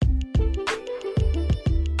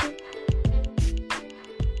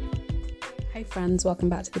friends, welcome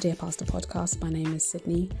back to the Dear Pastor podcast. My name is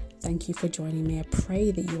Sydney. Thank you for joining me. I pray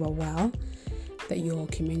that you are well, that your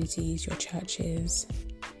communities, your churches,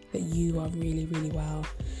 that you are really, really well.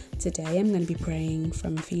 Today I'm going to be praying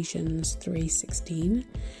from Ephesians 3:16,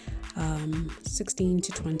 16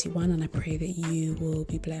 to 21, and I pray that you will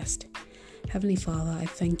be blessed. Heavenly Father, I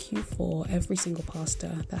thank you for every single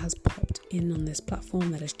pastor that has popped in on this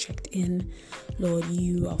platform, that has checked in. Lord,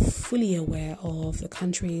 you are fully aware of the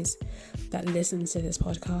countries that listen to this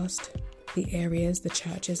podcast, the areas, the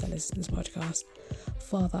churches that listen to this podcast.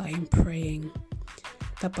 Father, I am praying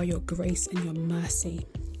that by your grace and your mercy,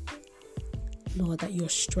 Lord, that your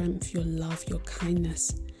strength, your love, your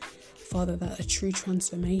kindness, Father, that a true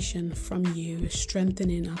transformation from you is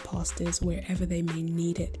strengthening our pastors wherever they may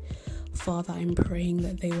need it. Father, I'm praying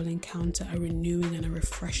that they will encounter a renewing and a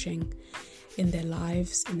refreshing in their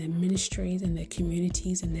lives, in their ministries, in their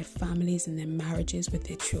communities, in their families, in their marriages, with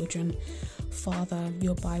their children. Father,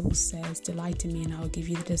 your Bible says, delight in me and I will give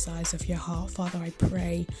you the desires of your heart. Father, I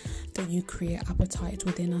pray that you create appetite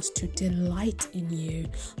within us to delight in you,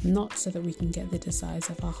 not so that we can get the desires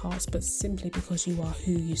of our hearts, but simply because you are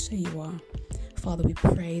who you say you are. Father, we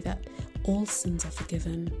pray that all sins are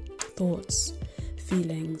forgiven, thoughts,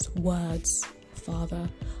 feelings, words. Father,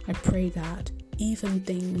 I pray that even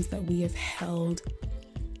things that we have held,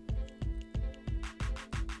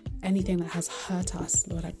 anything that has hurt us,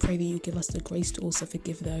 Lord, I pray that you give us the grace to also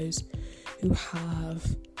forgive those who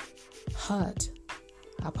have hurt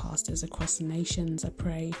our pastors across the nations. I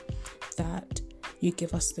pray that you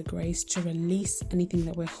give us the grace to release anything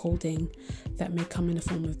that we're holding that may come in a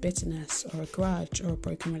form of bitterness or a grudge or a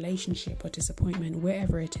broken relationship or disappointment,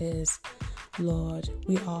 wherever it is. Lord,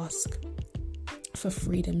 we ask for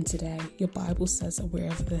freedom today. Your Bible says that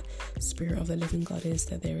wherever the Spirit of the living God is,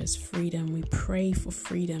 that there is freedom. We pray for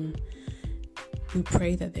freedom. We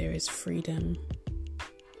pray that there is freedom.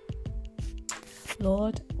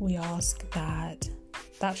 Lord, we ask that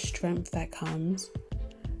strength that comes,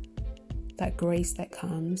 that grace that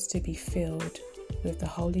comes to be filled with the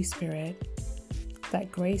Holy Spirit,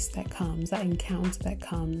 that grace that comes, that encounter that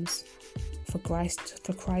comes for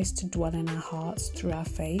Christ to dwell in our hearts through our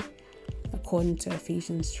faith, according to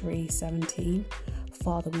Ephesians 3:17.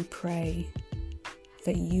 Father, we pray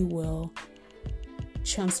that you will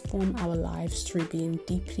transform our lives through being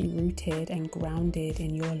deeply rooted and grounded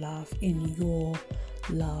in your love, in your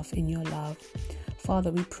love, in your love.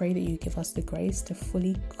 Father, we pray that you give us the grace to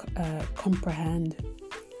fully comprehend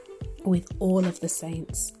with all of the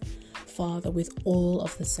saints, Father, with all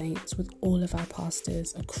of the saints, with all of our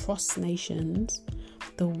pastors across nations,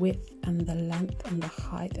 the width and the length and the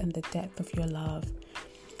height and the depth of your love.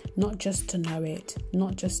 Not just to know it,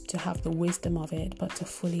 not just to have the wisdom of it, but to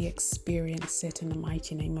fully experience it in the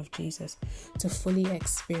mighty name of Jesus. To fully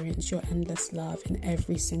experience your endless love in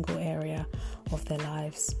every single area of their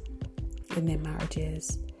lives, in their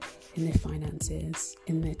marriages, in their finances,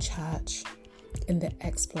 in their church, in the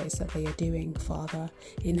exploits that they are doing, Father,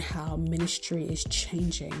 in how ministry is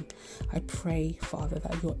changing. I pray, Father,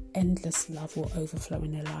 that your endless love will overflow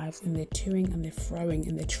in their lives, in their toing and their throwing,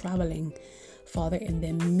 in their traveling, Father, in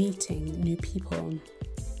their meeting new people.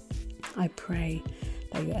 I pray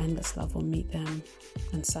that your endless love will meet them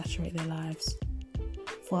and saturate their lives.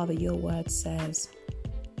 Father, your word says,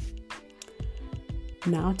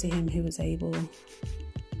 now to him who is able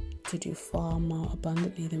to do far more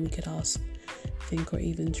abundantly than we could ask, think, or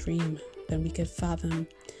even dream, than we could fathom,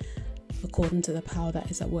 according to the power that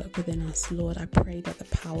is at work within us. Lord, I pray that the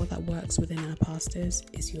power that works within our pastors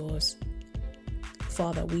is yours.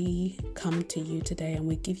 Father, we come to you today and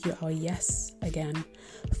we give you our yes again.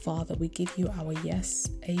 Father, we give you our yes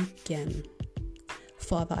again.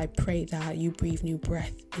 Father, I pray that you breathe new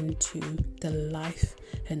breath into the life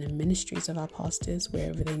and the ministries of our pastors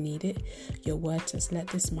wherever they need it. Your word says, let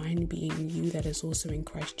this mind be in you that is also in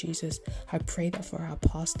Christ Jesus. I pray that for our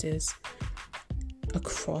pastors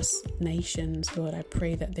across nations, Lord, I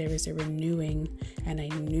pray that there is a renewing and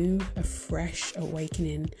a fresh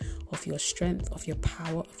awakening of your strength, of your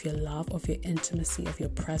power, of your love, of your intimacy, of your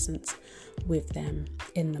presence with them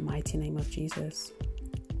in the mighty name of Jesus.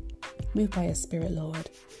 Move by your Spirit, Lord.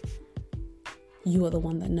 You are the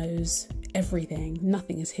one that knows everything.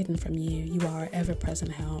 Nothing is hidden from you. You are our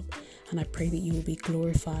ever-present help. And I pray that you will be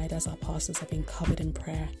glorified as our pastors have been covered in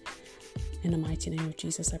prayer. In the mighty name of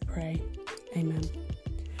Jesus, I pray. Amen.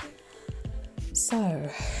 So,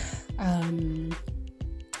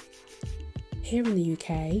 here in the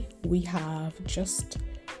UK, we have just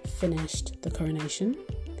finished the Coronation.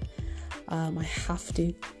 I have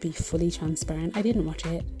to be fully transparent. I didn't watch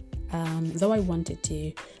it. Though I wanted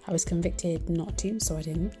to, I was convicted not to, so I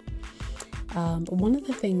didn't. But one of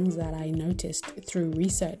the things that I noticed through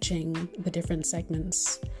researching the different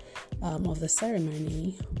segments of the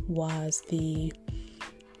ceremony was the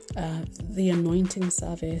anointing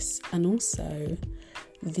service, and also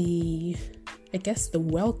the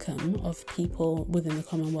welcome of people within the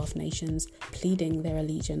Commonwealth nations pleading their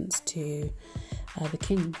allegiance to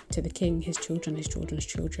the king, his children's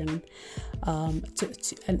children,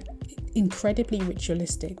 and incredibly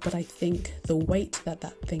ritualistic. But I think the weight that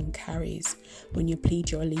thing carries when you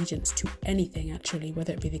plead your allegiance to anything, actually,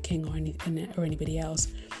 whether it be the king or anybody else,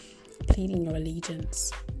 pleading your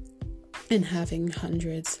allegiance and having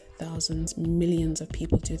hundreds, thousands, millions of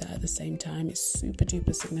people do that at the same time is super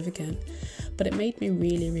duper significant. But it made me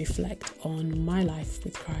really reflect on my life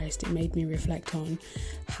with Christ. It made me reflect on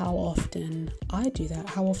how often I do that,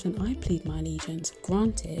 how often I plead my allegiance.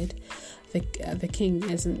 Granted, the king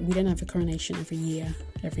isn't, we don't have a coronation every year,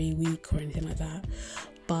 every week or anything like that.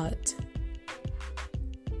 But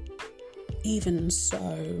even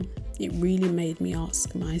so, it really made me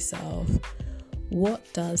ask myself, what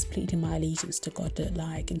does pleading my allegiance to God look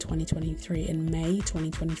like in 2023? In May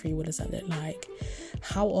 2023, what does that look like?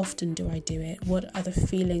 How often do I do it? What are the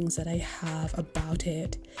feelings that I have about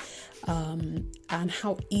it? And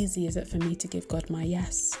how easy is it for me to give God my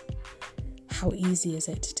yes? How easy is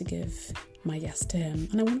it to give my yes to him?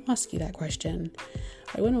 And I want to ask you that question.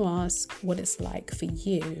 I want to ask what it's like for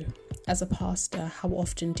you as a pastor. How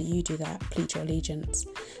often do you do that? Plead your allegiance.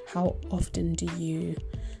 How often do you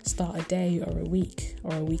start a day or a week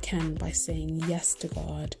or a weekend by saying yes to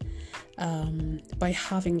God, by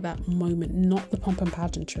having that moment, not the pomp and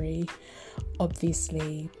pageantry,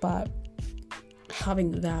 obviously, but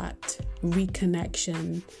having that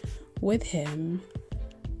reconnection with him,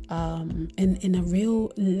 in a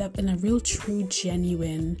real true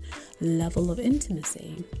genuine level of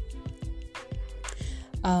intimacy.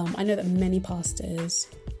 I know that many pastors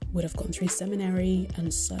would have gone through seminary,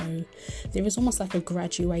 and so there is almost like a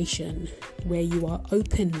graduation where you are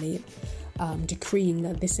openly decreeing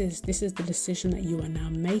that this is the decision that you are now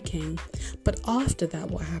making. But after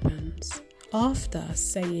that, what happens? After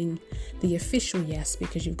saying the official yes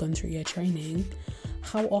because you've gone through your training,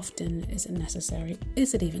 how often is it necessary?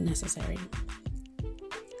 Is it even necessary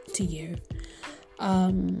to you?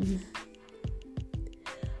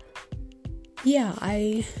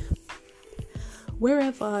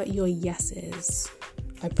 Wherever your yes is,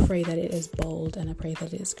 I pray that it is bold, and I pray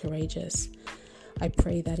that it is courageous. I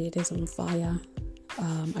pray that it is on fire.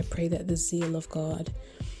 I pray that the zeal of God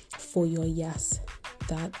for your yes,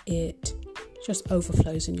 that it just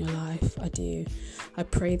overflows in your life. I do. I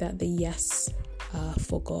pray that the yes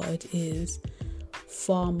for God is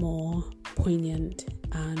far more poignant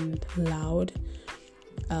and loud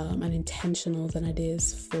and intentional than it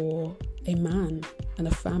is for a man and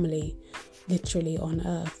a family literally on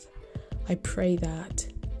earth. I pray that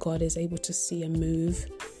God is able to see a move,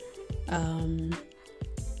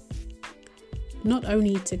 not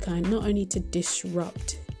only to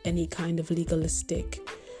disrupt any kind of legalistic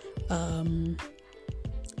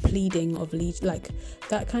pleading of like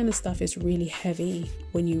that kind of stuff is really heavy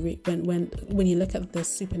when you when you look at the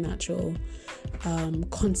supernatural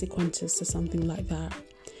consequences to something like that.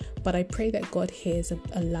 But I pray that God hears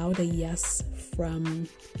a louder yes from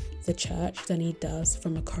the church than he does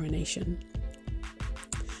from a coronation.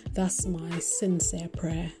 That's my sincere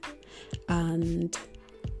prayer. And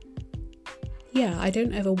I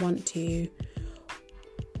don't ever want to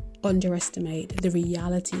underestimate the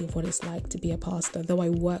reality of what it's like to be a pastor. Though I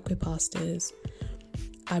work with pastors,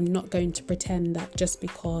 I'm not going to pretend that just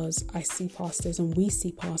because I see pastors and we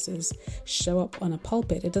see pastors show up on a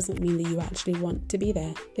pulpit, it doesn't mean that you actually want to be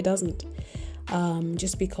there. It doesn't.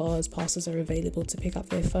 Just because pastors are available to pick up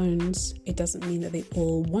their phones, it doesn't mean that they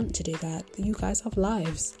all want to do that. You guys have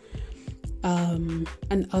lives and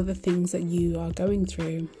other things that you are going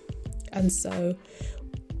through. And so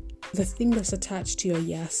the thing that's attached to your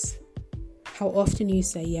yes, how often you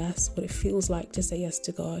say yes, what it feels like to say yes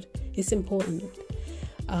to God, it's important.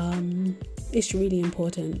 It's really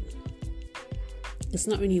important. It's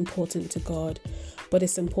not only important to God, but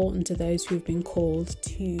it's important to those who've been called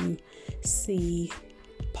to see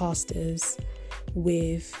pastors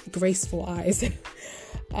with graceful eyes. There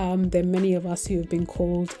are many of us who have been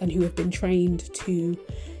called and who have been trained to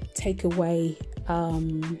take away.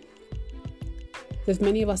 There's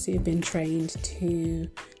many of us who have been trained to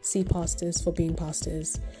see pastors for being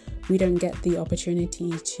pastors. We don't get the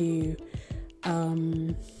opportunity to,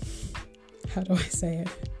 how do I say it?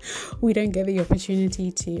 We don't get the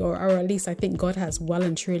opportunity to, or at least I think God has well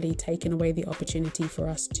and truly taken away the opportunity for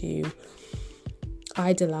us to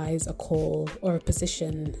idolize a call or a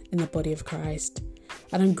position in the body of Christ.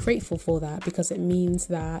 And I'm grateful for that, because it means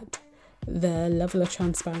that the level of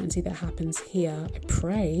transparency that happens here, I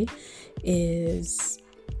pray, is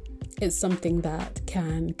something that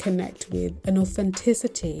can connect with an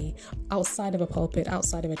authenticity outside of a pulpit,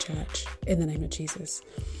 outside of a church, in the name of Jesus.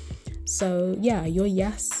 So yeah, your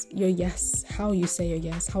yes, how you say your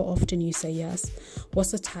yes, how often you say yes,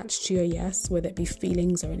 what's attached to your yes, whether it be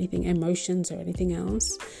feelings or anything, emotions or anything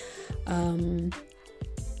else.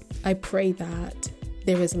 I pray that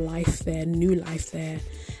there is life there, new life there.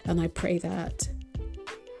 And I pray that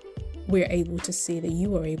we're able to see, that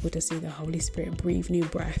you are able to see the Holy Spirit breathe new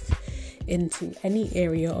breath into any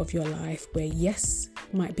area of your life where yes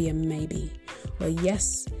might be a maybe, where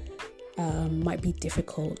yes might be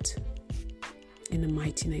difficult, in the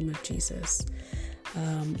mighty name of Jesus.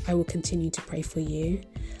 I will continue to pray for you.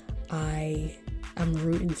 I am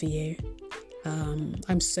rooting for you.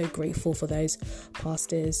 I'm so grateful for those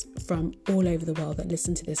pastors from all over the world that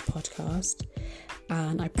listen to this podcast.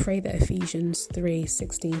 And I pray that Ephesians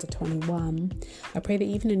 3:16-21, I pray that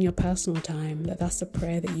even in your personal time, that's a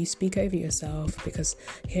prayer that you speak over yourself, because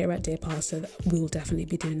here at Dear Pastor, we'll definitely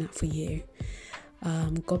be doing that for you.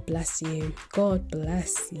 God bless you. God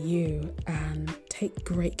bless you. And take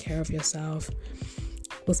great care of yourself.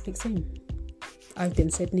 We'll speak soon. I've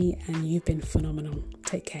been Sydney and you've been phenomenal.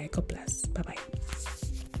 Take care. God bless. Bye-bye.